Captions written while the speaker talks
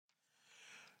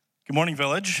Good morning,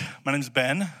 Village. My name is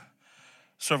Ben.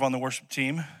 Serve on the worship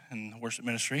team and the worship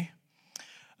ministry.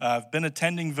 I've been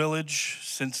attending Village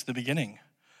since the beginning.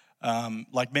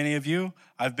 Like many of you,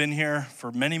 I've been here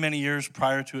for many, many years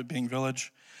prior to it being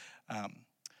Village. I'm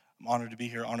honored to be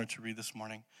here, honored to read this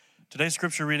morning. Today's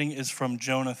scripture reading is from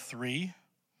Jonah 3,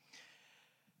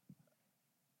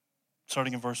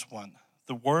 starting in verse 1.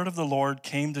 The word of the Lord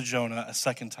came to Jonah a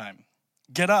second time.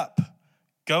 Get up,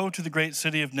 go to the great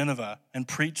city of Nineveh and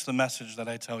preach the message that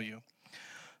I tell you.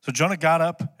 So Jonah got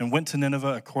up and went to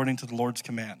Nineveh according to the Lord's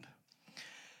command.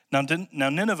 Now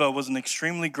Nineveh was an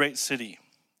extremely great city,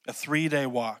 a 3-day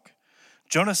walk.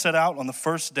 Jonah set out on the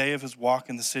first day of his walk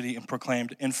in the city and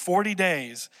proclaimed, in 40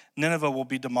 days, Nineveh will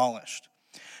be demolished.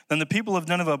 Then the people of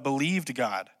Nineveh believed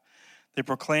God. They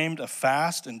proclaimed a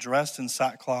fast and dressed in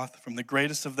sackcloth from the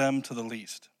greatest of them to the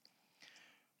least.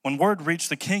 When word reached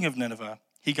the king of Nineveh,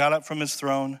 he got up from his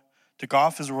throne, took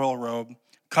off his royal robe,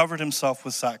 covered himself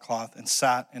with sackcloth, and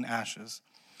sat in ashes.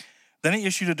 Then he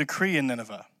issued a decree in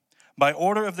Nineveh. By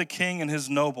order of the king and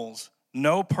his nobles,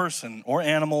 no person or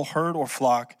animal, herd or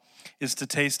flock is to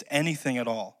taste anything at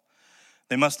all.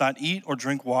 They must not eat or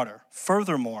drink water.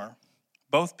 Furthermore,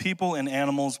 both people and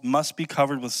animals must be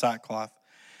covered with sackcloth,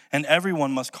 and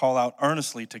everyone must call out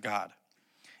earnestly to God.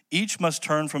 Each must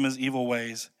turn from his evil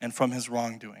ways and from his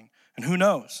wrongdoing. And who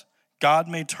knows? God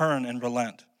may turn and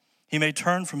relent. He may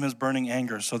turn from his burning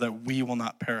anger so that we will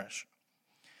not perish.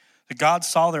 The God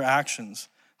saw their actions,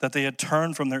 that they had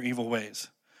turned from their evil ways.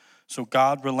 So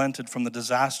God relented from the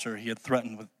disaster he had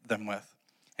threatened them with,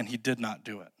 and he did not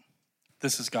do it.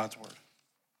 This is God's word.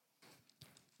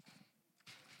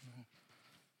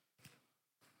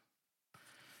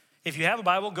 If you have a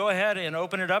Bible, go ahead and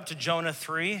open it up to Jonah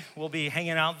 3. We'll be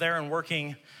hanging out there and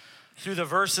working through the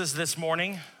verses this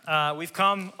morning. We've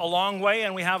come a long way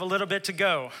and we have a little bit to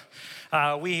go.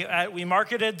 We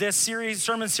marketed this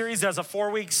sermon series as a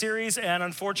 4-week series, and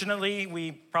unfortunately,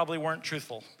 we probably weren't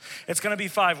truthful. It's going to be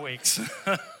 5 weeks.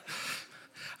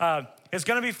 It's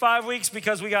going to be 5 weeks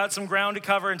because we got some ground to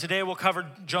cover, and today we'll cover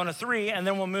Jonah 3, and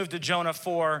then we'll move to Jonah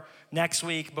 4 next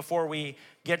week before we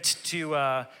get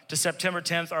to September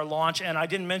 10th, our launch. And I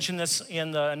didn't mention this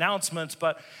in the announcements,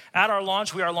 but at our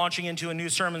launch, we are launching into a new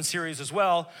sermon series as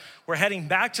well. We're heading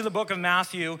back to the book of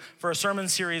Matthew for a sermon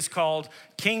series called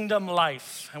Kingdom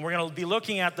Life. And we're going to be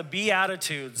looking at the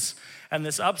Beatitudes and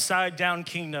this upside-down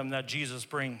kingdom that Jesus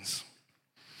brings.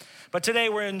 But today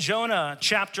we're in Jonah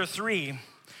chapter 3.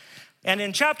 And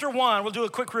in chapter 1, we'll do a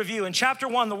quick review. In chapter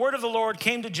 1, the word of the Lord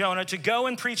came to Jonah to go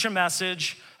and preach a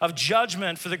message of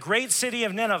judgment for the great city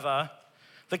of Nineveh,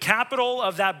 the capital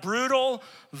of that brutal,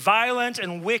 violent,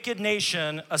 and wicked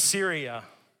nation, Assyria.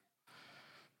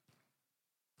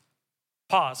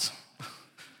 Pause.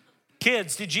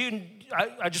 Kids,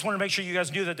 I just want to make sure you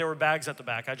guys knew that there were bags at the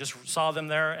back. I just saw them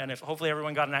there, and hopefully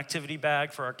everyone got an activity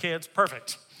bag for our kids.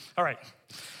 Perfect. All right.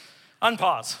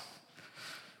 Unpause.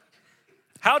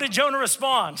 How did Jonah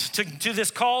respond to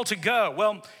this call to go?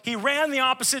 Well, he ran the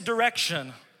opposite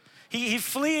direction. He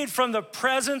fled from the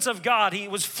presence of God. He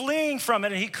was fleeing from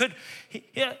it, and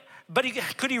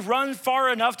could he run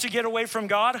far enough to get away from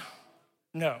God?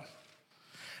 No.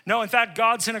 No, in fact,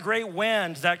 God sent a great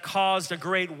wind that caused a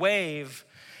great wave,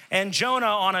 and Jonah,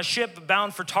 on a ship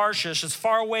bound for Tarshish, as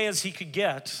far away as he could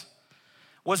get,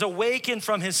 was awakened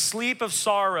from his sleep of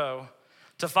sorrow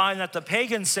to find that the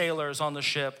pagan sailors on the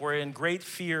ship were in great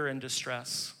fear and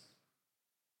distress.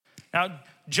 Now,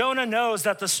 Jonah knows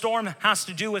that the storm has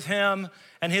to do with him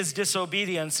and his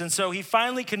disobedience, and so he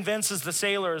finally convinces the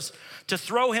sailors to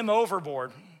throw him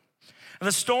overboard. And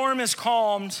the storm is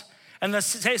calmed, and the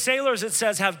sailors, it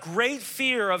says, have great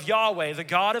fear of Yahweh, the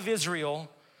God of Israel,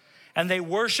 and they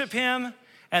worship him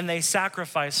and they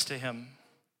sacrifice to him.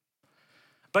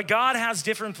 But God has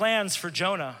different plans for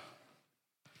Jonah.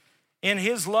 In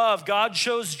his love, God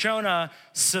shows Jonah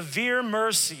severe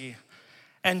mercy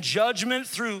and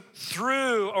judgment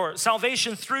or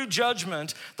salvation through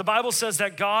judgment. The Bible says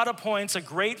that God appoints a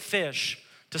great fish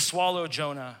to swallow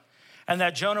Jonah, and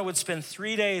that Jonah would spend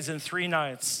 3 days and 3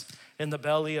 nights in the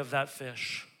belly of that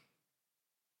fish.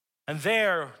 And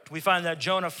there we find that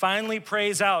Jonah finally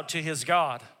prays out to his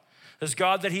God, this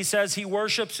God that he says he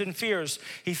worships and fears.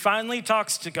 He finally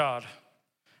talks to God.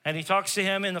 And he talks to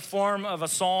him in the form of a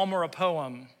psalm or a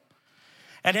poem.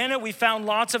 And in it, we found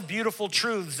lots of beautiful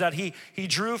truths that he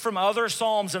drew from other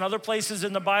psalms and other places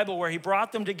in the Bible where he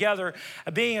brought them together.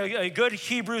 Being a good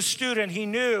Hebrew student, he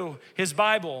knew his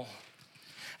Bible.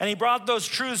 And he brought those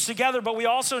truths together, but we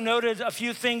also noted a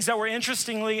few things that were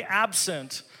interestingly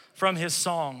absent from his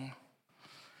song.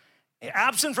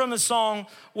 Absent from his song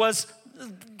was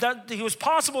that it was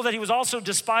possible that he was also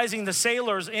despising the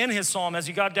sailors in his psalm as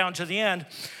he got down to the end,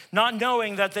 not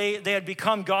knowing that they had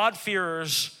become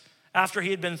God-fearers after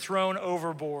he had been thrown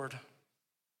overboard.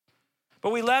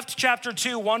 But we left chapter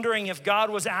 2 wondering if Jonah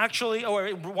was actually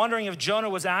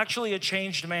a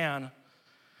changed man,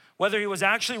 whether he was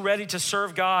actually ready to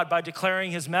serve God by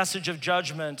declaring his message of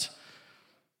judgment,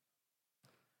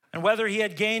 and whether he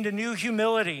had gained a new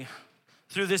humility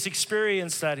through this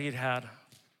experience that he'd had.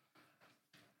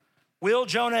 Will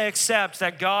Jonah accept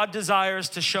that God desires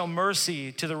to show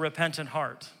mercy to the repentant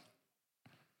heart?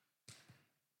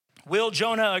 Will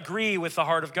Jonah agree with the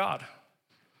heart of God?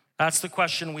 That's the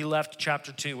question we left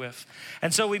chapter 2 with.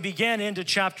 And so we begin into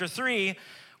chapter 3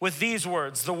 with these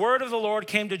words. The word of the Lord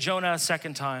came to Jonah a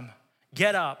second time.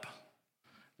 Get up,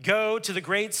 go to the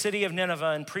great city of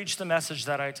Nineveh and preach the message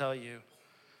that I tell you.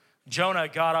 Jonah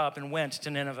got up and went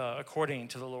to Nineveh according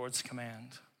to the Lord's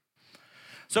command.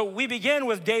 So we begin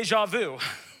with deja vu.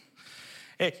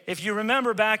 If you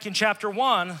remember back in chapter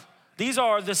 1, these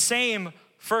are the same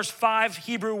first 5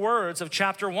 Hebrew words of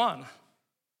chapter 1.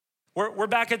 We're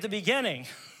back at the beginning,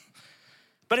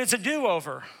 but it's a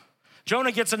do-over.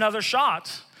 Jonah gets another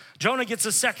shot. Jonah gets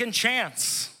a second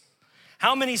chance.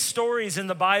 How many stories in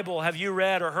the Bible have you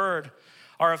read or heard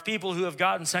are of people who have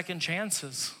gotten second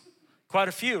chances? Quite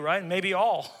a few, right? Maybe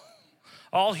all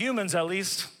humans at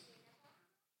least.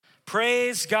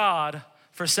 Praise God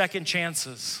for second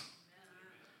chances.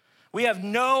 We have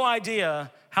no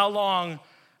idea how long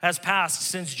has passed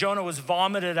since Jonah was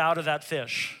vomited out of that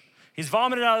fish. He's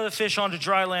vomited out of the fish onto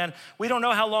dry land. We don't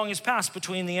know how long has passed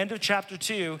between the end of chapter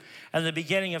 2 and the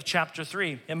beginning of chapter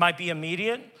 3. It might be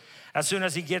immediate. As soon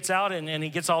as he gets out and he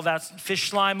gets all that fish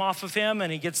slime off of him and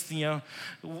he gets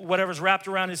whatever's wrapped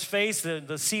around his face,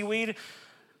 the seaweed,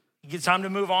 it's time to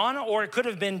move on. Or it could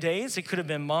have been days, it could have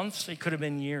been months, it could have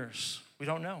been years. We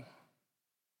don't know.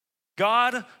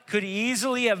 God could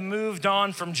easily have moved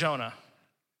on from Jonah.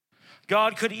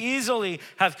 God could easily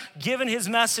have given his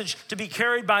message to be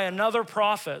carried by another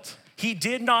prophet. He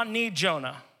did not need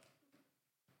Jonah.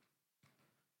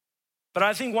 But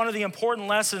I think one of the important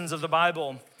lessons of the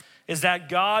Bible is that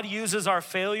God uses our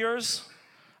failures,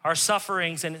 our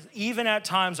sufferings, and even at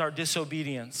times our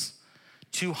disobedience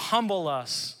to humble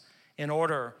us in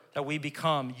order that we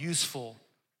become useful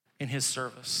in his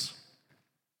service.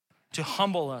 To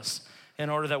humble us in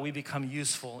order that we become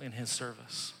useful in his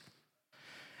service.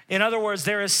 In other words,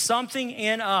 there is something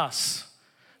in us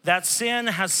that sin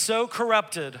has so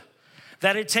corrupted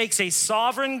that it takes a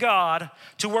sovereign God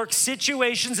to work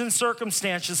situations and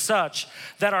circumstances such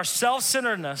that our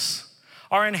self-centeredness,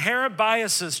 our inherent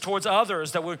biases towards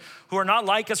others who are not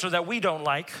like us or that we don't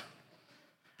like,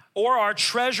 or our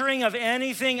treasuring of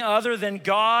anything other than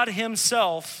God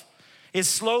himself is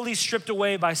slowly stripped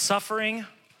away by suffering.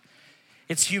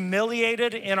 It's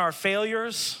humiliated in our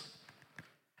failures,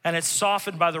 and it's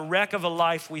softened by the wreck of a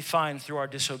life we find through our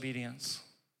disobedience.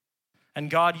 And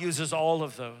God uses all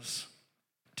of those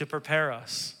to prepare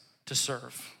us to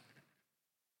serve.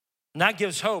 And that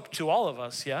gives hope to all of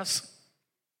us, yes?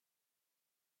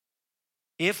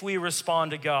 If we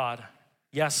respond to God,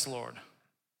 yes, Lord,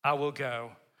 I will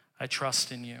go. I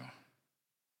trust in you.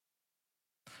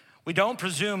 We don't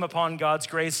presume upon God's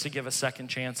grace to give us second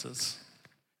chances.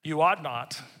 You ought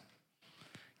not.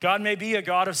 God may be a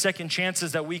God of second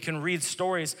chances that we can read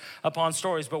stories upon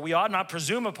stories, but we ought not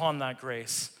presume upon that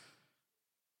grace.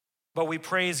 But we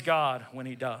praise God when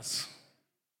he does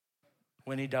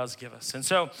give us. And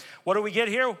so what do we get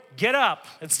here? Get up.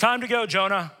 It's time to go,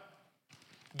 Jonah.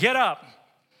 Get up.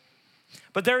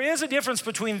 But there is a difference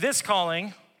between this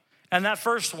calling and that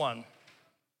first one.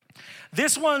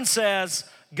 This one says,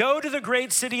 go to the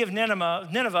great city of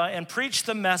Nineveh and preach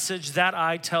the message that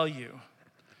I tell you.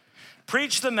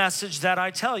 Preach the message that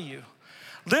I tell you.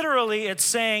 Literally, it's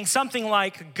saying something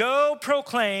like, go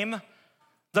proclaim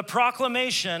the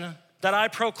proclamation that I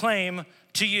proclaim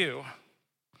to you.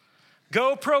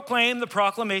 Go proclaim the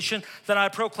proclamation that I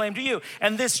proclaim to you.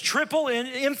 And this triple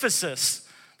emphasis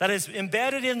that is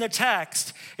embedded in the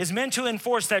text is meant to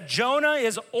enforce that Jonah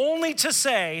is only to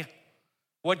say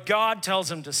what God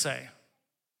tells him to say.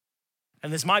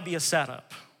 And this might be a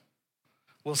setup.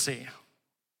 We'll see.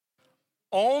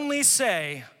 Only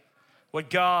say what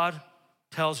God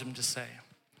tells him to say.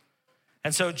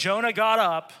 And so Jonah got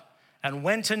up and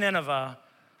went to Nineveh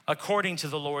according to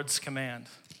the Lord's command.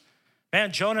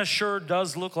 Man, Jonah sure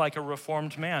does look like a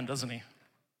reformed man, doesn't he?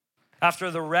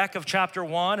 After the wreck of chapter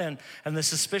 1 and the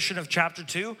suspicion of chapter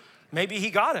 2, maybe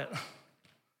he got it.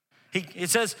 It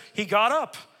says he got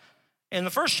up. In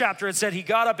the first chapter, it said he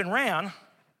got up and ran.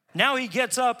 Now he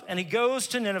gets up and he goes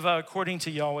to Nineveh according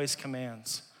to Yahweh's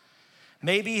commands.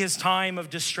 Maybe his time of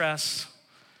distress,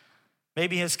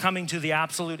 maybe his coming to the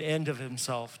absolute end of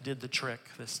himself did the trick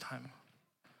this time.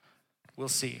 We'll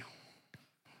see.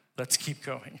 Let's keep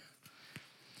going.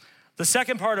 The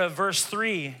second part of verse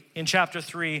 3 in chapter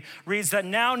 3 reads that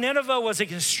now Nineveh was an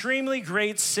extremely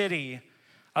great city,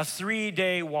 a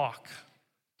 3-day walk.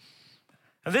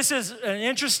 Now, this is an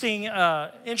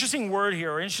interesting word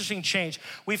here, or interesting change.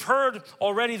 We've heard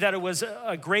already that it was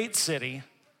a great city,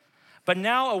 but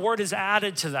now a word is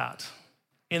added to that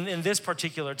in this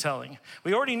particular telling.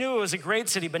 We already knew it was a great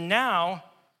city, but now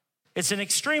it's an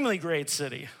extremely great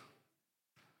city.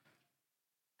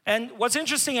 And what's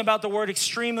interesting about the word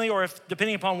extremely, or if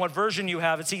depending upon what version you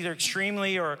have, it's either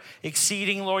extremely or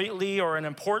exceedingly or an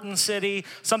important city,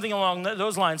 something along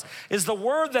those lines, is the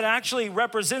word that actually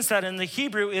represents that in the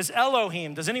Hebrew is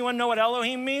Elohim. Does anyone know what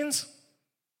Elohim means?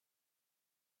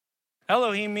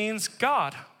 Elohim means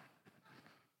God.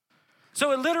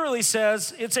 So it literally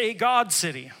says it's a God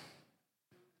city.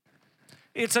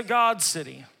 It's a God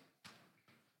city.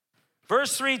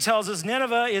 Verse 3 tells us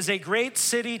Nineveh is a great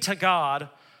city to God,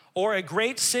 or a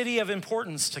great city of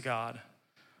importance to God,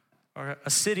 or a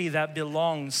city that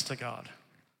belongs to God.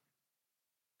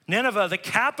 Nineveh, the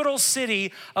capital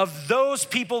city of those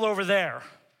people over there.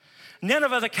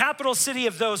 Nineveh, the capital city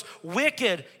of those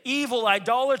wicked, evil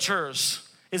idolaters,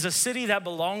 is a city that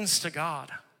belongs to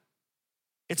God.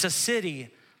 It's a city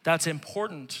that's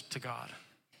important to God.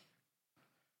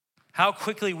 How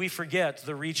quickly we forget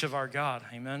the reach of our God,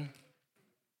 amen?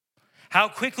 How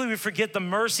quickly we forget the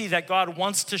mercy that God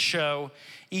wants to show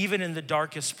even in the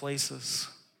darkest places.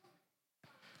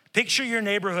 Picture your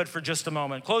neighborhood for just a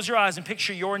moment. Close your eyes and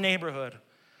picture your neighborhood.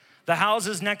 The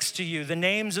houses next to you, the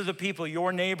names of the people,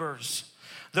 your neighbors,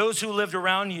 those who lived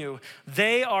around you.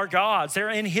 They are God's. They're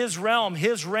in his realm,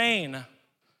 his reign.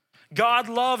 God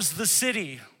loves the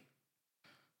city.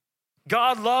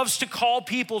 God loves to call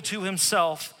people to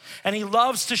himself, and he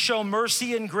loves to show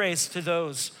mercy and grace to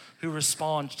those who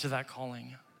respond to that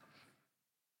calling.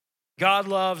 God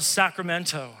loves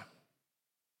Sacramento.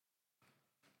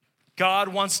 God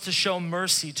wants to show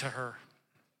mercy to her.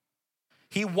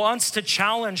 He wants to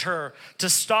challenge her to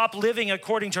stop living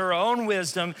according to her own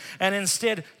wisdom and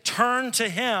instead turn to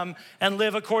him and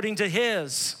live according to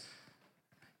his.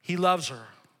 He loves her.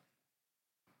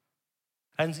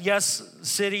 And yes,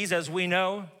 cities, as we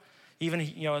know, even,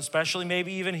 especially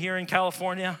maybe even here in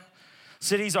California,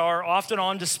 cities are often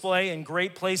on display in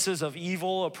great places of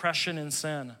evil, oppression, and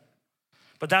sin.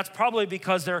 But that's probably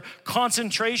because they're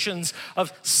concentrations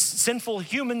of sinful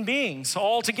human beings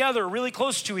all together, really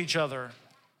close to each other.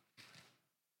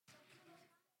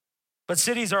 But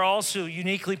cities are also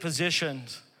uniquely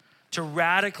positioned to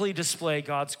radically display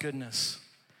God's goodness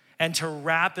and to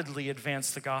rapidly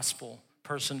advance the gospel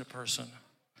person to person.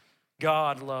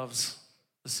 God loves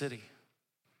the city.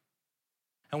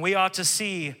 And we ought to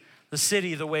see the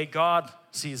city the way God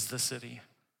sees the city.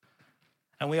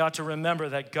 And we ought to remember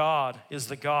that God is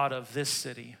the God of this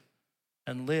city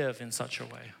and live in such a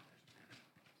way.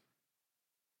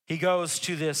 He goes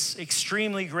to this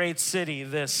extremely great city,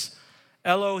 this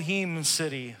Elohim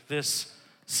city, this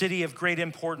city of great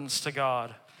importance to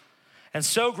God. And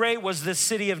so great was this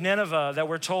city of Nineveh that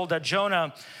we're told that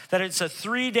Jonah, that it's a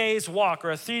 3 days walk,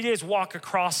 or a 3 days walk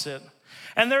across it.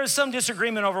 And there is some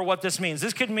disagreement over what this means.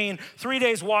 This could mean 3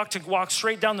 days walk to walk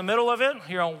straight down the middle of it,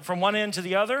 from one end to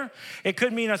the other. It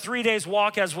could mean a 3 days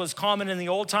walk, as was common in the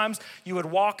old times. You would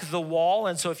walk the wall,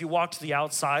 and so if you walked to the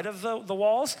outside of the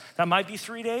walls, that might be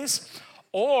 3 days.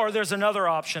 Or there's another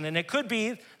option, and it could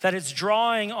be that it's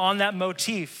drawing on that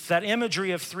motif, that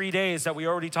imagery of 3 days that we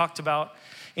already talked about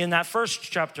in that first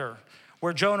chapter,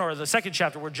 where Jonah, or the second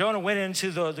chapter, where Jonah went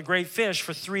into the great fish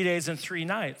for 3 days and 3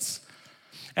 nights.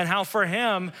 And how for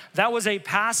him, that was a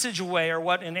passageway, or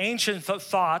what an ancient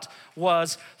thought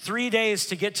was 3 days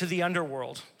to get to the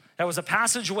underworld. That was a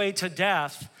passageway to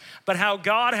death, but how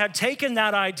God had taken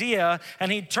that idea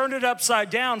and he turned it upside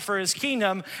down for his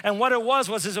kingdom, and what it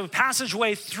was a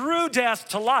passageway through death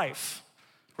to life,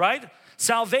 right?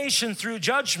 Salvation through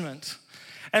judgment.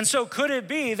 And so could it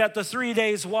be that the 3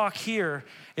 days walk here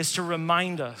is to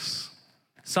remind us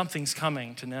something's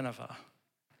coming to Nineveh?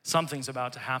 Something's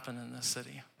about to happen in this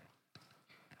city.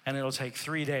 And it'll take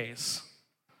 3 days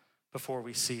before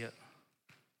we see it.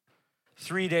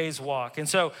 3 days walk. And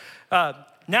so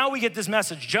now we get this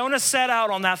message. Jonah set out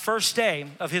on that first day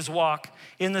of his walk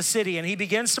in the city, and he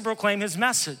begins to proclaim his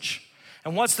message.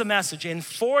 And what's the message? In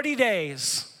 40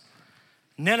 days,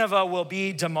 Nineveh will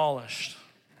be demolished.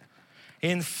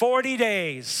 In 40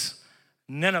 days,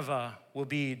 Nineveh will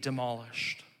be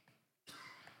demolished.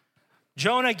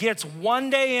 Jonah gets one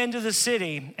day into the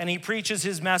city and he preaches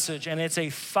his message, and it's a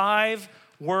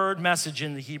 5-word message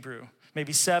in the Hebrew,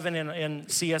 maybe 7 in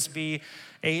CSB,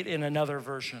 8 in another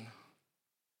version.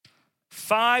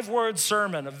 5-word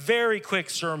sermon, a very quick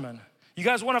sermon. You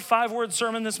guys want a 5-word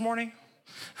sermon this morning?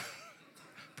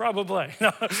 Probably.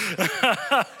 No.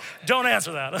 Don't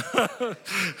answer that.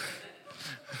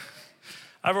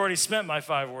 I've already spent my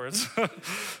 5 words.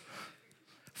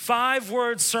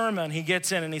 5-word sermon he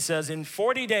gets in, and he says, in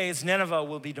 40 days, Nineveh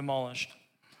will be demolished.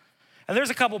 And there's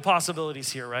a couple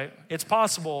possibilities here, right? It's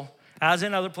possible, as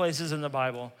in other places in the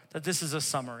Bible, that this is a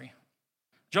summary.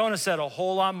 Jonah said a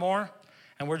whole lot more,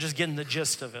 and we're just getting the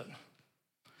gist of it.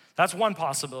 That's one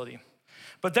possibility.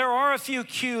 But there are a few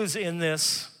cues in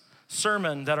this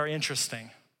sermon that are interesting.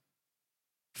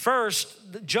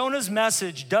 First, Jonah's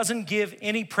message doesn't give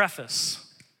any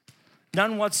preface,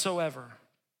 none whatsoever.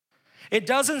 It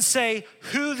doesn't say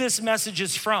who this message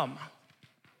is from.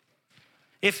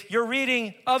 If you're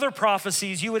reading other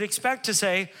prophecies, you would expect to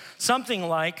say something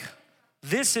like,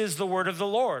 this is the word of the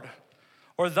Lord,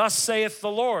 or thus saith the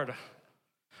Lord,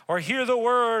 or hear the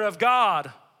word of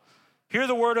God, hear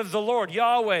the word of the Lord,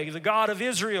 Yahweh, the God of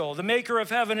Israel, the maker of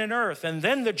heaven and earth, and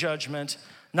then the judgment.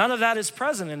 None of that is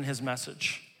present in his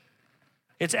message.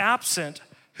 It's absent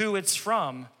who it's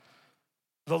from.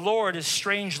 The Lord is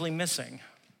strangely missing.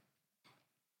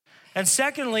 And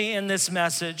secondly, in this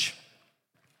message,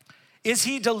 is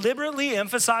he deliberately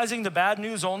emphasizing the bad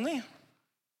news only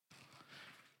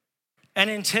and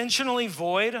intentionally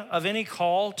void of any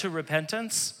call to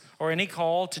repentance or any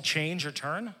call to change or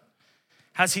turn?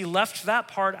 Has he left that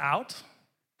part out?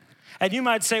 And you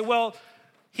might say, well,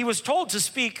 he was told to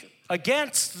speak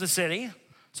against the city,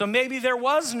 so maybe there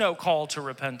was no call to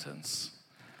repentance.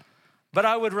 But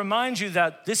I would remind you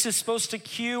that this is supposed to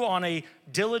cue on a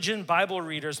diligent Bible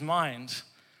reader's mind.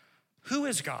 Who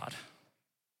is God?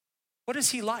 What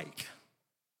is he like?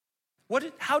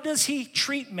 How does he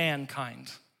treat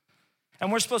mankind?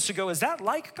 And we're supposed to go, is that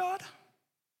like God?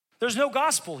 There's no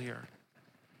gospel here.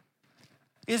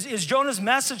 Is Jonah's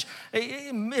message,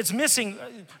 it's missing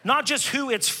not just who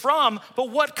it's from, but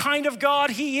what kind of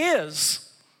God he is.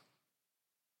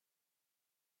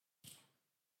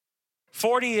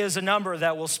 40 is a number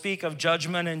that will speak of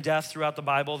judgment and death throughout the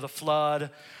Bible, the flood,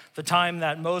 the time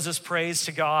that Moses prays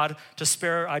to God to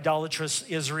spare idolatrous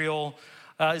Israel.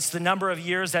 It's the number of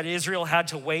years that Israel had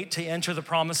to wait to enter the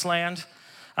promised land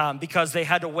because they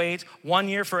had to wait 1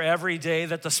 year for every day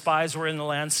that the spies were in the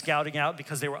land scouting out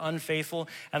because they were unfaithful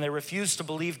and they refused to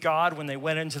believe God when they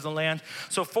went into the land.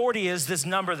 So 40 is this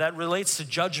number that relates to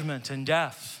judgment and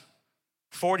death.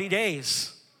 40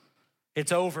 days,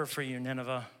 it's over for you,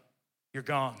 Nineveh. You're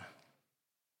gone.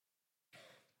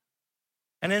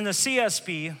 And in the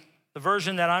CSB, the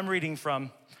version that I'm reading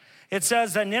from, it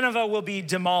says that Nineveh will be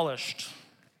demolished.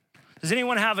 Does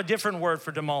anyone have a different word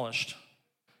for demolished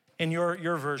in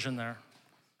your version there?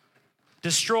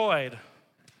 Destroyed.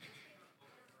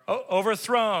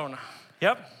 Overthrown.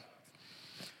 Yep.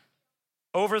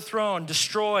 Overthrown,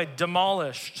 destroyed,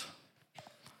 demolished.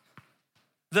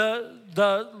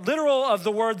 The literal of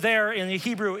the word there in the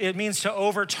Hebrew, it means to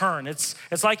overturn. It's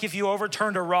like if you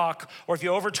overturned a rock or if you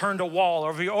overturned a wall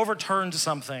or if you overturned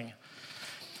something.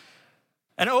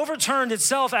 And overturned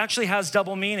itself actually has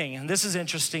double meaning, and this is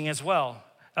interesting as well.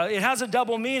 It has a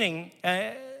double meaning.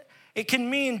 It can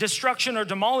mean destruction or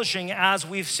demolishing, as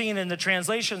we've seen in the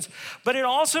translations, but it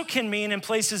also can mean, in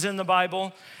places in the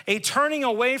Bible, a turning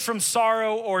away from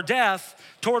sorrow or death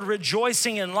toward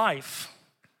rejoicing in life.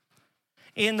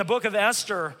 In the book of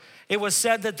Esther, it was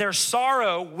said that their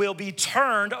sorrow will be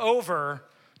turned over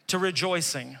to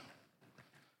rejoicing,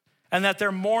 and that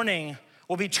their mourning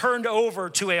will be turned over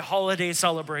to a holiday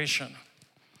celebration.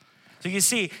 So you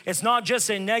see, it's not just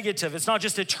a negative, it's not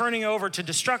just a turning over to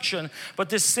destruction, but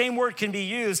this same word can be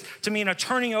used to mean a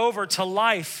turning over to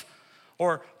life,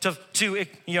 or to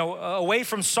away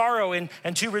from sorrow and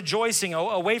to rejoicing,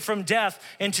 away from death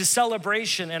into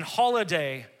celebration and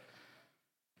holiday.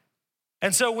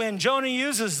 And so when Jonah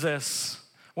uses this,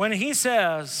 when he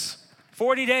says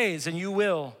 40 days and you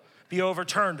will be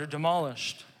overturned or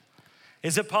demolished,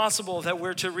 is it possible that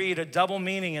we're to read a double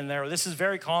meaning in there? This is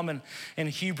very common in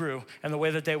Hebrew and the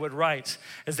way that they would write,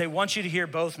 is they want you to hear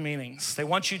both meanings. They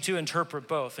want you to interpret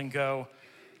both and go,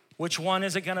 which one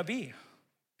is it gonna be?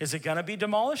 Is it gonna be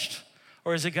demolished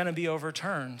or is it gonna be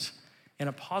overturned in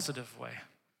a positive way?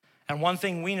 And one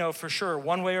thing we know for sure,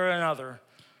 one way or another,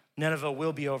 Nineveh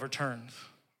will be overturned.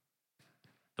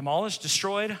 Demolished,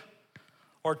 destroyed,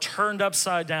 or turned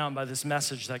upside down by this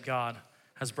message that God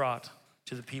has brought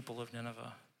to the people of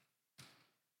Nineveh.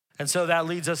 And so that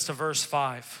leads us to verse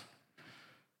 5.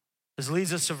 This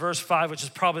leads us to verse 5, which is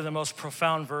probably the most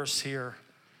profound verse here.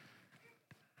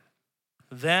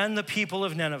 Then the people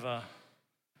of Nineveh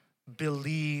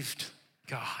believed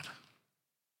God.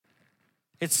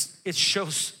 It's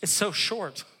so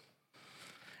short.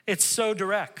 It's so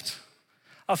direct.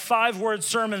 A 5-word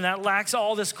sermon that lacks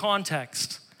all this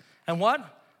context. And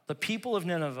what? The people of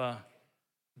Nineveh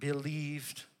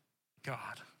believed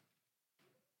God.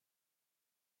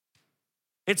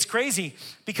 It's crazy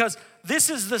because this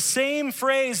is the same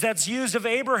phrase that's used of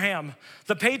Abraham,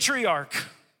 the patriarch.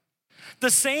 The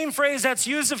same phrase that's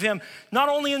used of him, not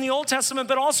only in the Old Testament,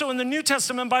 but also in the New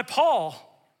Testament by Paul.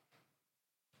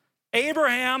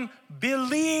 Abraham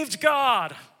believed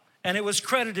God, and it was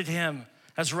credited him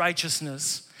as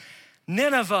righteousness.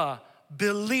 Nineveh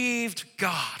believed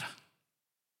God.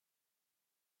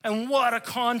 And what a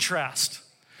contrast.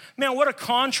 Man, what a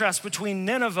contrast between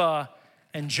Nineveh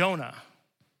and Jonah.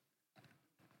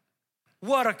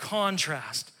 What a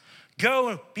contrast.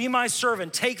 Go, be my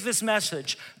servant, take this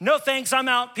message. No thanks, I'm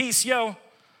out, peace, yo.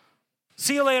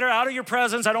 See you later, out of your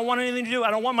presence. I don't want anything to do. I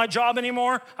don't want my job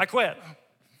anymore. I quit.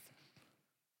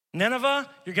 Nineveh,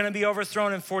 you're gonna be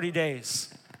overthrown in 40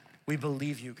 days. We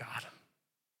believe you, God.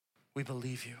 We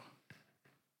believe you.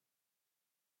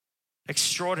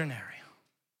 Extraordinary.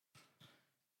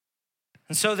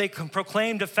 And so they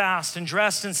proclaimed a fast and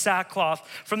dressed in sackcloth,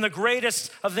 from the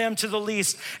greatest of them to the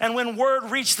least. And when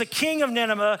word reached the king of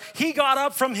Nineveh, he got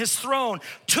up from his throne,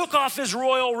 took off his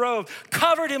royal robe,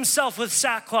 covered himself with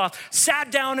sackcloth, sat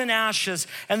down in ashes,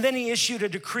 and then he issued a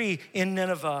decree in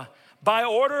Nineveh. By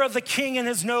order of the king and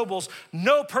his nobles,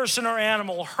 no person or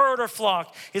animal, herd or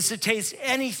flock, is to taste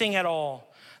anything at all.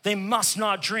 They must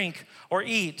not drink or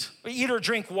eat or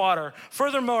drink water.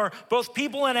 Furthermore, both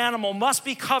people and animal must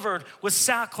be covered with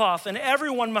sackcloth, and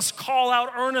everyone must call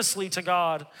out earnestly to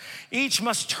God. Each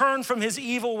must turn from his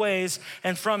evil ways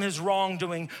and from his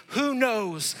wrongdoing. Who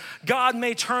knows? God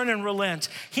may turn and relent.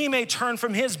 He may turn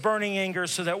from his burning anger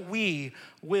so that we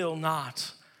will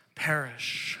not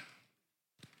perish.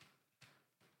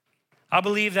 I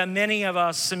believe that many of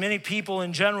us and many people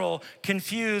in general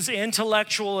confuse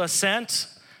intellectual assent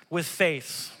with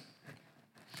faith.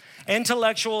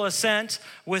 Intellectual assent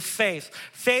with faith.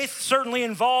 Faith certainly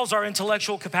involves our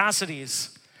intellectual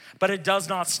capacities, but it does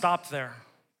not stop there.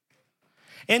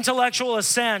 Intellectual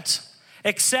assent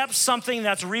accepts something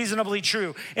that's reasonably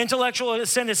true. Intellectual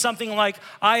assent is something like,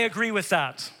 I agree with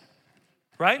that,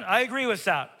 right? I agree with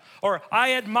that. Or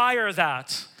I admire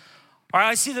that. Or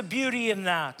I see the beauty in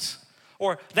that.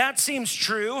 Or that seems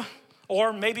true.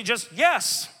 Or maybe just,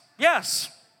 yes,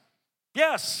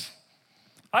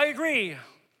 I agree.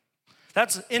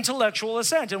 That's intellectual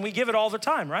assent, and we give it all the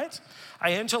time, right?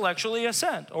 I intellectually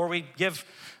assent, or we give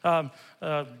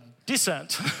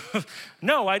dissent.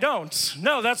 No, I don't.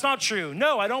 No, that's not true.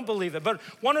 No, I don't believe it. But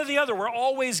one or the other, we're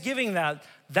always giving that.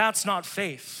 That's not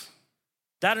faith.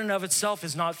 That in and of itself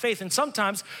is not faith, and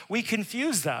sometimes we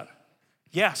confuse that.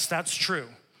 Yes, that's true.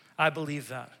 I believe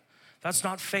that. That's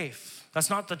not faith. That's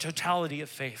not the totality of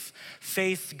faith.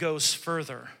 Faith goes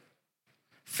further.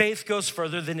 Faith goes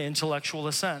further than intellectual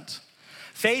assent.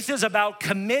 Faith is about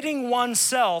committing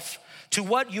oneself to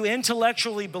what you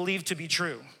intellectually believe to be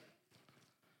true.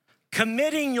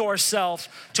 Committing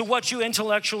yourself to what you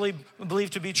intellectually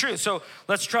believe to be true. So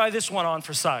let's try this one on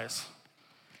for size.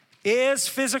 Is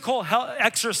physical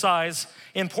exercise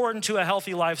important to a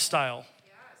healthy lifestyle?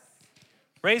 Yes.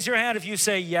 Raise your hand if you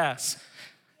say yes.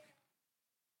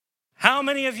 How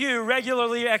many of you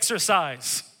regularly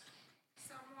exercise?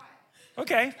 Somewhat.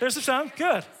 Okay, there's some.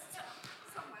 Good.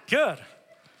 Good.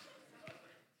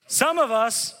 Some of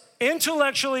us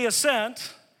intellectually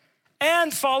assent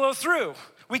and follow through.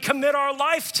 We commit our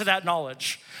life to that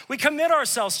knowledge. We commit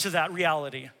ourselves to that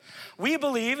reality. We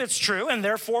believe it's true, and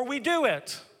therefore we do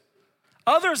it.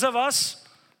 Others of us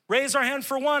raise our hand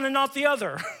for one and not the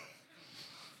other.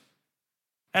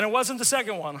 And it wasn't the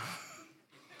second one.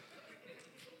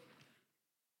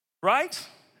 Right?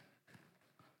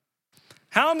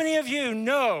 How many of you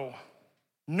know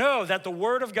that the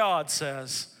Word of God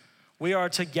says we are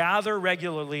to gather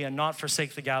regularly and not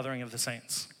forsake the gathering of the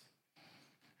saints?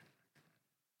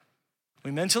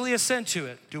 We mentally assent to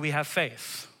it. Do we have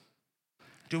faith?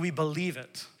 Do we believe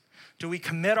it? Do we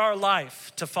commit our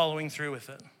life to following through with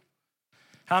it?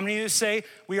 How many of you say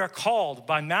we are called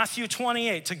by Matthew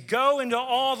 28 to go into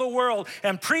all the world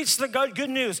and preach the good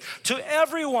news to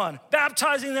everyone,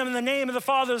 baptizing them in the name of the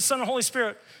Father, the Son, and the Holy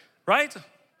Spirit, right?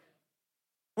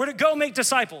 We're to go make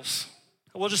disciples.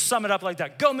 We'll just sum it up like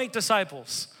that. Go make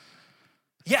disciples.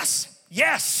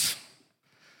 Yes.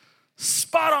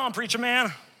 Spot on, preacher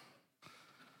man.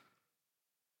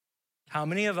 How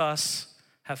many of us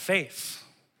have faith.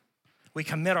 We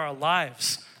commit our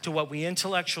lives to what we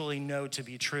intellectually know to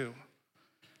be true.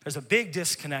 There's a big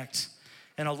disconnect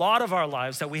in a lot of our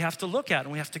lives that we have to look at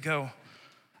and we have to go,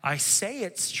 I say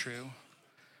it's true.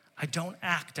 I don't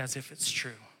act as if it's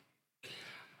true.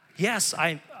 Yes,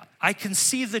 I can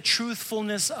see the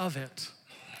truthfulness of it,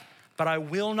 but I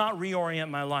will not reorient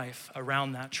my life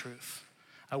around that truth.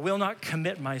 I will not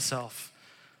commit myself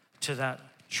to that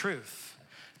truth.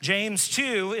 James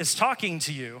 2 is talking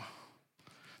to you.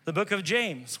 The book of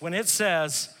James, when it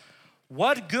says,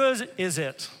 what good is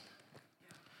it?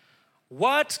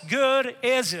 What good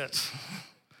is it,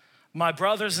 my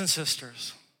brothers and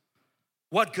sisters?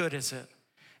 What good is it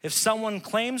if someone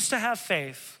claims to have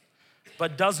faith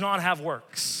but does not have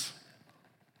works?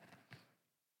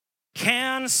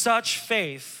 Can such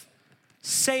faith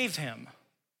save him?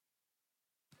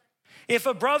 If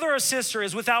a brother or sister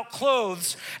is without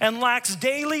clothes and lacks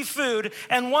daily food,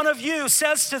 and one of you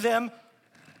says to them,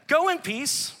 go in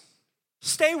peace,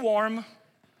 stay warm,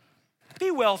 be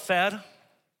well fed,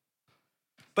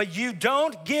 but you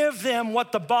don't give them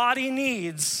what the body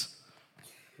needs,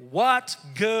 what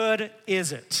good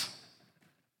is it?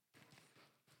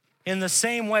 In the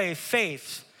same way,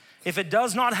 faith, if it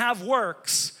does not have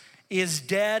works, is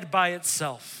dead by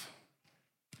itself.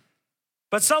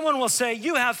 But someone will say,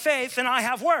 you have faith and I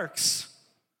have works.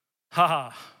 Ha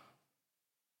ha.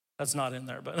 That's not in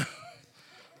there, but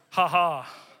ha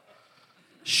ha.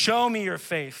 Show me your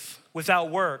faith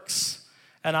without works,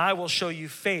 and I will show you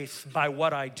faith by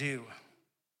what I do.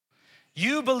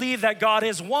 You believe that God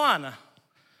is one.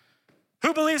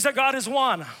 Who believes that God is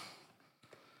one?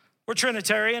 We're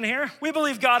Trinitarian here. We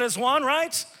believe God is one,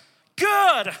 right?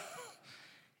 Good.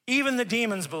 Even the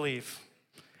demons believe,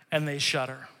 and they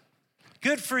shudder.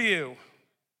 Good for you.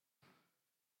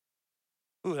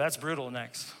 Ooh, that's brutal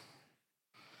next.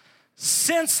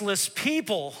 Senseless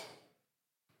people,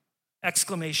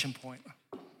 exclamation point.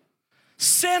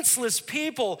 Senseless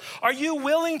people, are you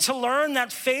willing to learn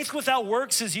that faith without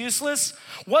works is useless?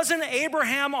 Wasn't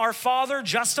Abraham, our father,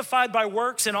 justified by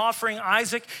works in offering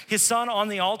Isaac, his son, on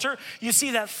the altar? You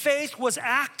see that faith was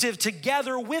active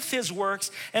together with his works,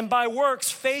 and by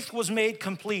works, faith was made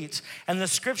complete. And the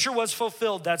scripture was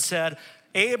fulfilled that said,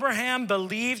 Abraham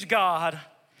believed God,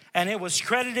 and it was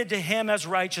credited to him as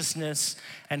righteousness,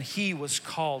 and he was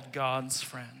called God's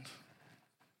friend.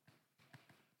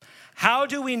 How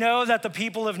do we know that the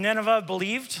people of Nineveh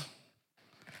believed?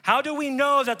 How do we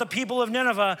know that the people of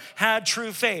Nineveh had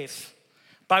true faith?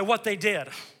 By what they did.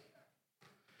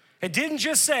 It didn't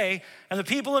just say, and the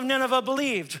people of Nineveh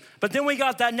believed, but then we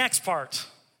got that next part.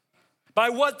 By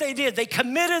what they did. They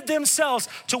committed themselves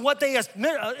to what they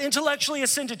intellectually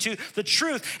assented to, the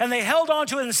truth, and they held on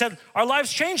to it and said, our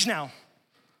lives changed now.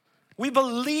 We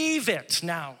believe it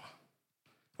now.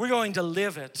 We're going to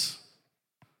live it.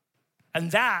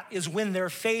 And that is when their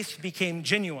faith became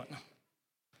genuine,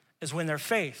 is when their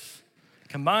faith,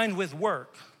 combined with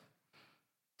work,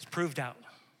 is proved out.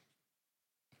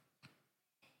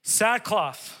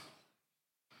 Sackcloth.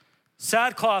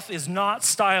 Sackcloth is not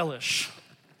stylish.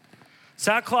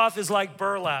 Sackcloth is like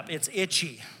burlap. It's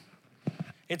itchy.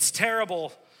 It's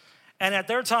terrible. And at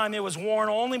their time, it was worn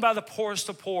only by the poorest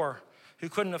of poor who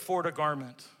couldn't afford a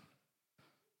garment.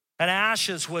 And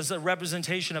ashes was a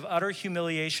representation of utter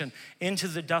humiliation into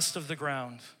the dust of the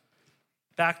ground.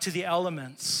 Back to the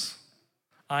elements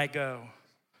I go.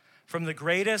 From the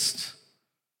greatest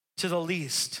to the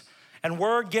least. And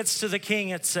word gets to the king,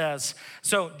 it says.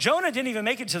 So Jonah didn't even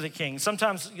make it to the king.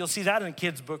 Sometimes you'll see that in a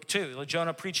kid's book too. Like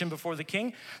Jonah preaching before the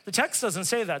king. The text doesn't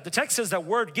say that. The text says that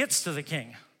word gets to the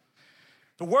king.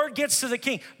 The word gets to the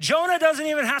king. Jonah doesn't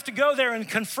even have to go there and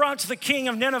confront the king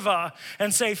of Nineveh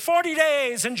and say 40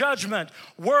 days in judgment.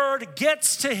 Word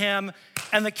gets to him,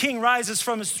 and the king rises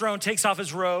from his throne, takes off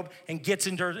his robe, and gets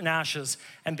in dirt and ashes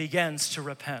and begins to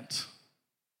repent.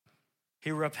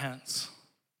 He repents.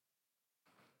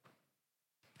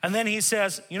 And then he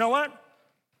says, you know what?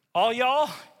 All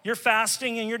y'all, you're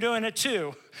fasting and you're doing it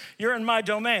too. You're in my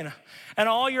domain. And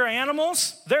all your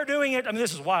animals, they're doing it. I mean,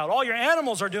 this is wild. All your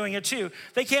animals are doing it too.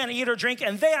 They can't eat or drink,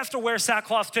 and they have to wear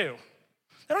sackcloth too.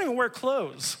 They don't even wear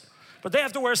clothes, but they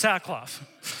have to wear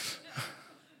sackcloth.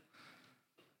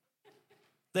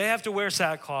 They have to wear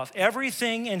sackcloth.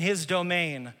 Everything in his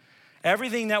domain,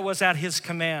 everything that was at his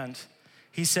command,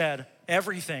 he said,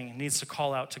 everything needs to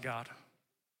call out to God.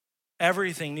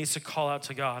 Everything needs to call out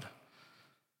to God.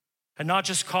 And not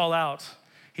just call out.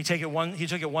 He took it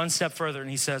one step further, and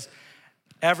he says,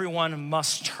 everyone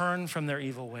must turn from their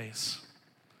evil ways.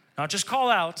 Not just call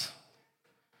out,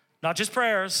 not just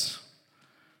prayers,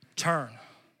 turn,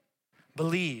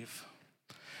 believe.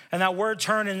 And that word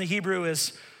turn in the Hebrew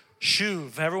is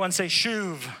shuv. Everyone say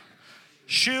shuv.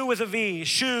 Shuv with a V,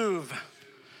 shuv.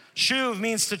 Shuv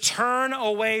means to turn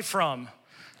away from,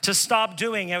 to stop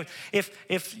doing.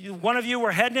 If one of you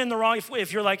were heading in the wrong,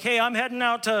 if you're like, hey, I'm heading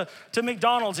out to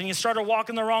McDonald's and you started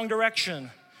walking the wrong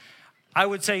direction, I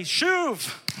would say,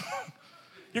 shuv.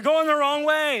 You're going the wrong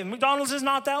way. McDonald's is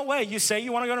not that way. You say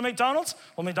you want to go to McDonald's?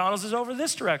 Well, McDonald's is over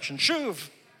this direction. Shuv,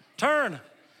 turn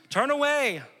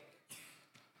away.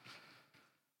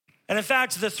 And in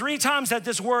fact, the 3 times that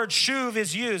this word shuv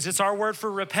is used, it's our word for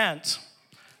repent.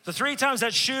 The 3 times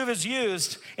that shuv is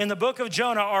used in the book of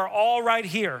Jonah are all right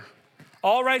here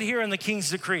in the king's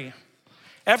decree.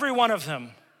 Every one of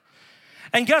them.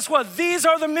 And guess what? These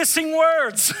are the missing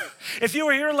words. If you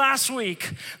were here last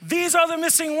week, these are the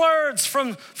missing words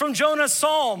from Jonah's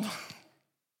psalm.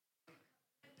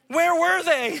 Where were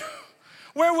they?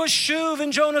 Where was shuv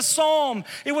in Jonah's psalm?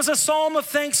 It was a psalm of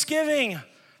thanksgiving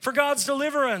for God's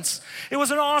deliverance. It was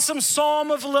an awesome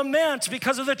psalm of lament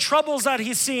because of the troubles that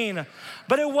he's seen.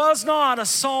 But it was not a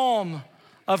psalm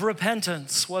of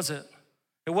repentance, was it?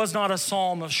 It was not a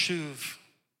psalm of shuv.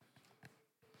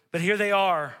 But here they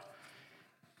are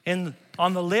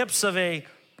on the lips of a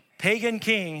pagan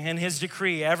king in his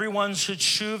decree. Everyone should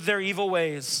shuv their evil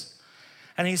ways.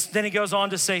 And then he goes on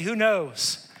to say, who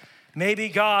knows? Maybe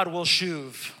God will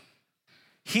shuv.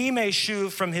 He may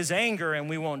shuv from his anger and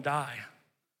we won't die.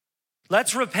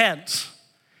 Let's repent.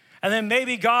 And then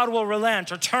maybe God will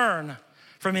relent or turn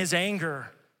from his anger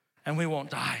and we won't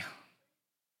die.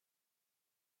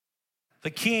 The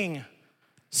king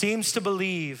seems to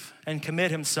believe and commit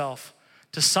himself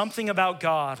to something about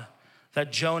God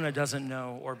that Jonah doesn't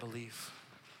know or believe.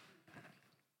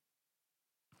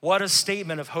 What a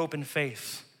statement of hope and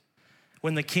faith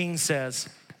when the king says,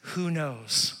 who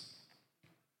knows?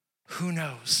 Who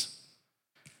knows?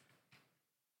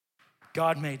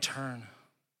 God may turn.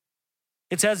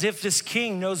 It's as if this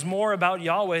king knows more about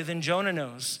Yahweh than Jonah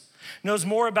knows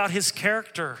more about his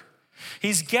character.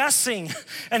 He's guessing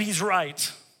and he's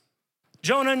right.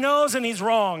 Jonah knows and he's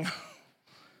wrong.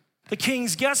 The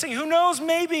king's guessing. Who knows?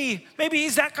 Maybe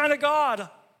he's that kind of God.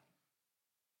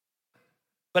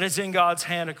 But it's in God's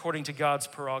hand according to God's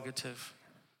prerogative.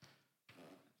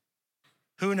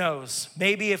 Who knows?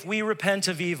 Maybe if we repent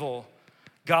of evil,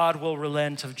 God will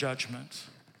relent of judgment.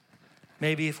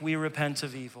 Maybe if we repent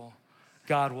of evil,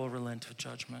 God will relent of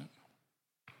judgment.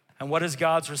 And what is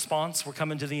God's response? We're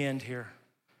coming to the end here.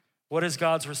 What is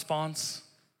God's response?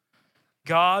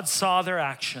 God saw their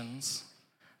actions,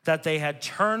 that they had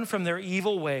turned from their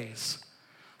evil ways.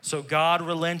 So God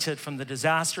relented from the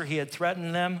disaster he had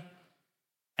threatened them,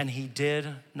 and he did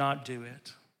not do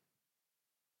it.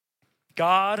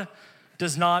 God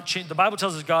does not change. The Bible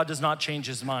tells us God does not change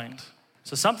his mind.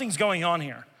 So something's going on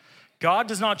here. God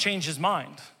does not change his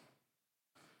mind.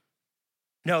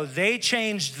 No, they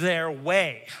changed their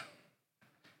way.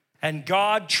 And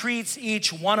God treats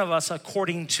each one of us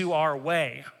according to our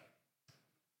way.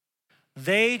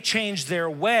 They changed their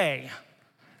way.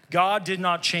 God did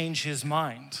not change his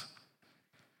mind.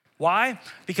 Why?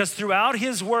 Because throughout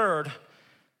his word,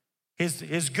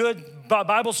 his good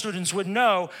Bible students would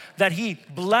know that he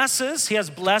has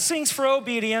blessings for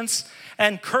obedience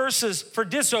and curses for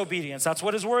disobedience. That's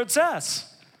what his word says.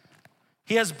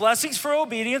 He has blessings for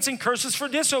obedience and curses for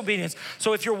disobedience.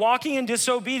 So if you're walking in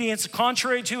disobedience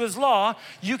contrary to his law,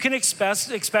 you can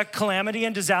expect calamity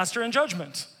and disaster and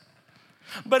judgment.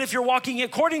 But if you're walking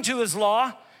according to his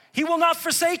law, he will not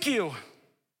forsake you.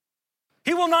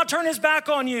 He will not turn his back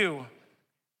on you.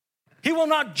 He will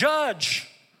not judge.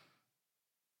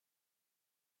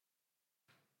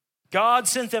 God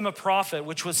sent them a prophet,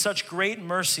 which was such great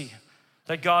mercy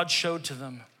that God showed to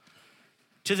them.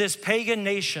 To this pagan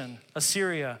nation,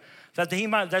 Assyria, that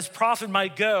this prophet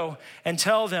might go and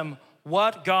tell them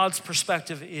what God's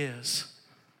perspective is.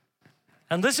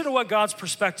 And listen to what God's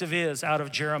perspective is out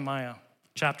of Jeremiah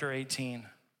chapter 18.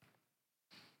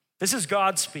 This is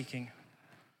God speaking.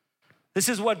 This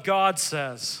is what God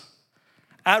says.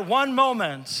 At one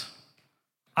moment,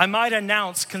 I might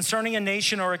announce concerning a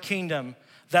nation or a kingdom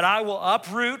that I will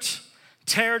uproot,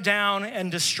 tear down,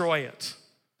 and destroy it.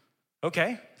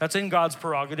 Okay, that's in God's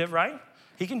prerogative, right?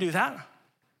 He can do that.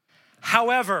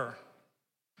 However,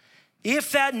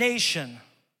 if that nation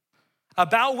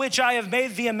about which I have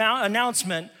made the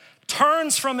announcement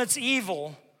turns from its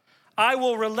evil, I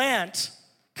will relent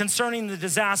concerning the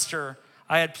disaster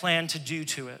I had planned to do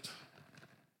to it.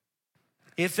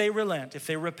 If they relent, if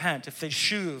they repent, if they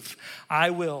shuv,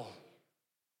 I will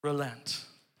relent.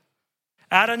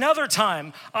 At another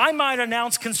time, I might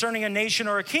announce concerning a nation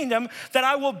or a kingdom that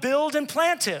I will build and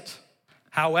plant it.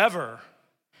 However,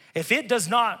 If it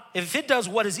does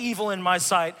what is evil in my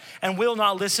sight and will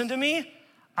not listen to me,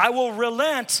 I will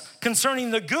relent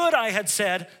concerning the good I had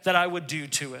said that I would do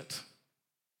to it.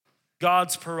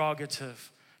 God's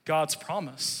prerogative, God's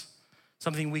promise,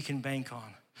 something we can bank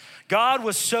on. God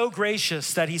was so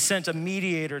gracious that he sent a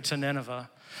mediator to Nineveh.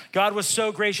 God was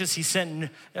so gracious, he sent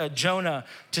Jonah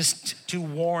to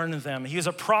warn them. He was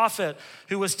a prophet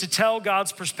who was to tell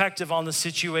God's perspective on the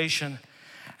situation.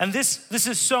 And this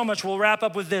is so much, we'll wrap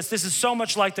up with this. This is so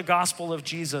much like the gospel of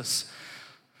Jesus.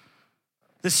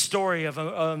 This story of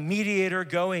a mediator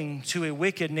going to a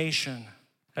wicked nation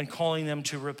and calling them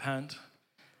to repent.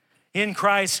 In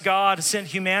Christ, God sent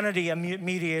humanity a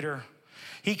mediator.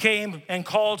 He came and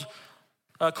called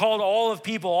all of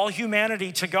people, all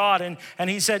humanity to God. And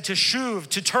he said to shuv,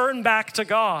 to turn back to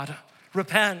God,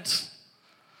 repent.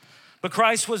 But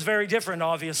Christ was very different,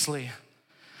 obviously.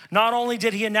 Not only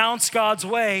did he announce God's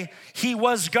way, he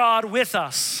was God with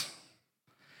us.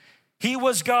 He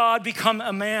was God become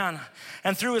a man.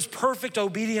 And through his perfect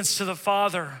obedience to the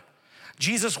Father,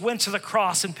 Jesus went to the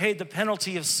cross and paid the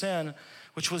penalty of sin,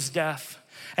 which was death.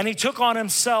 And he took on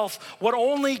himself what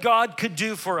only God could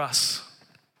do for us,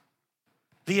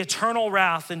 the eternal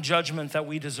wrath and judgment that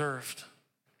we deserved.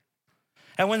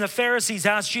 And when the Pharisees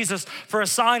asked Jesus for a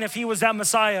sign if he was that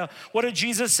Messiah, what did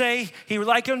Jesus say? He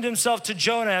likened himself to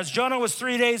Jonah. As Jonah was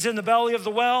 3 days in the belly of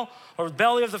the well, or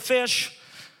belly of the fish,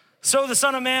 so the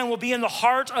Son of Man will be in the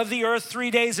heart of the earth 3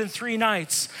 days and 3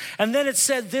 nights. And then it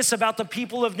said this about the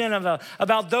people of Nineveh,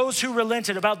 about those who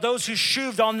relented, about those who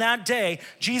shuved on that day.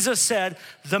 Jesus said,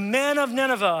 the men of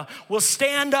Nineveh will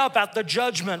stand up at the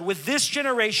judgment with this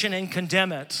generation and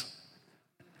condemn it.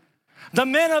 The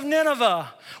men of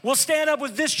Nineveh will stand up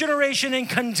with this generation and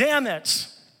condemn it.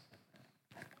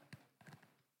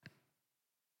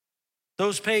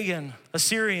 Those pagan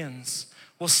Assyrians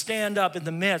will stand up in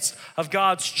the midst of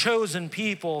God's chosen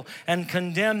people and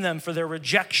condemn them for their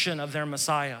rejection of their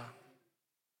Messiah.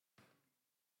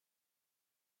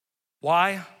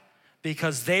 Why?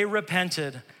 Because they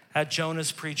repented at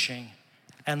Jonah's preaching.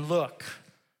 And look,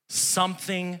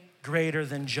 something greater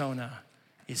than Jonah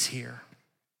is here.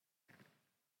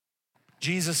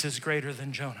 Jesus is greater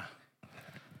than Jonah.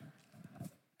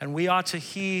 And we ought to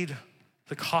heed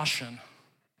the caution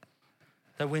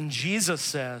that when Jesus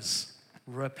says,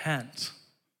 repent,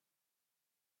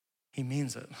 he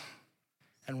means it.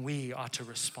 And we ought to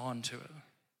respond to it.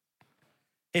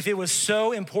 If it was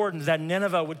so important that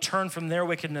Nineveh would turn from their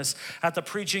wickedness at the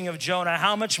preaching of Jonah,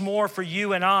 how much more for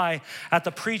you and I at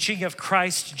the preaching of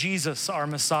Christ Jesus, our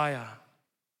Messiah?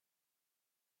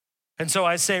 And so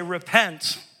I say,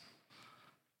 repent.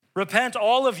 Repent,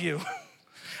 all of you,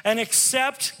 and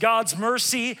accept God's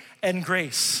mercy and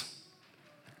grace.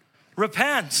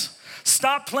 Repent.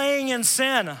 Stop playing in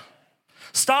sin.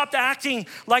 Stop acting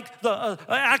like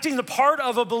the part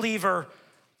of a believer,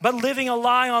 but living a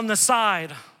lie on the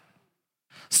side.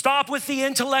 Stop with the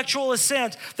intellectual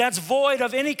assent that's void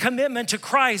of any commitment to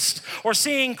Christ or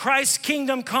seeing Christ's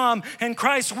kingdom come and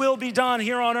Christ's will be done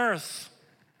here on earth.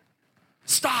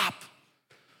 Stop.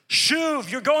 Shuv,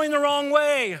 you're going the wrong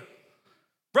way.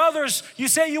 Brothers, you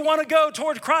say you want to go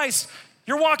toward Christ.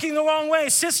 You're walking the wrong way.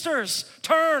 Sisters,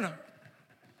 turn.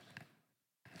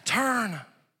 Turn.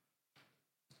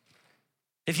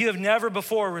 If you have never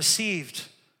before received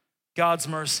God's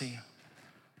mercy,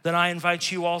 then I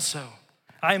invite you also.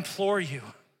 I implore you,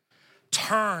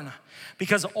 turn,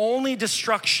 because only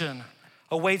destruction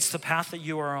awaits the path that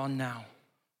you are on now.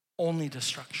 Only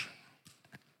destruction.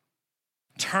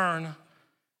 Turn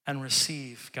and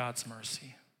receive God's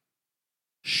mercy.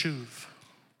 Shuv.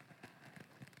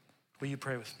 Will you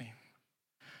pray with me?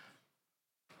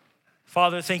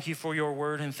 Father, thank you for your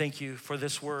word, and thank you for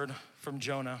this word from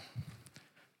Jonah.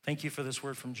 Thank you for this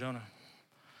word from Jonah.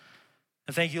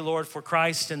 And thank you, Lord, for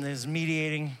Christ and his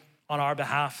mediating on our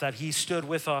behalf, that he stood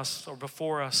with us or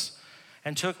before us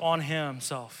and took on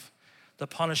himself the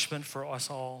punishment for us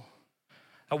all.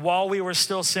 And while we were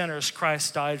still sinners,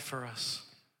 Christ died for us.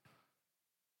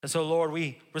 And so, Lord,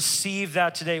 we receive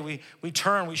that today. We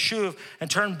turn, we shuv, and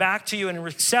turn back to you and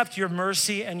accept your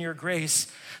mercy and your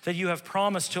grace that you have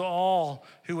promised to all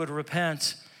who would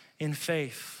repent in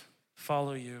faith,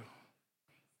 follow you.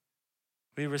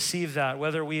 We receive that.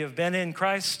 Whether we have been in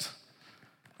Christ,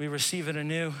 we receive it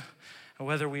anew, and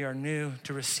whether we are new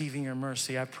to receiving your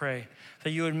mercy, I pray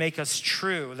that you would make us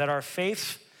true, that our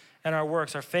faith and our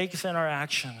works, our faith and our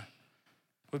action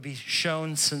would be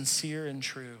shown sincere and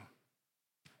true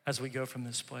as we go from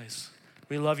this place.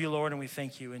 We love you, Lord, and we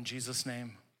thank you in Jesus'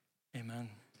 name. Amen.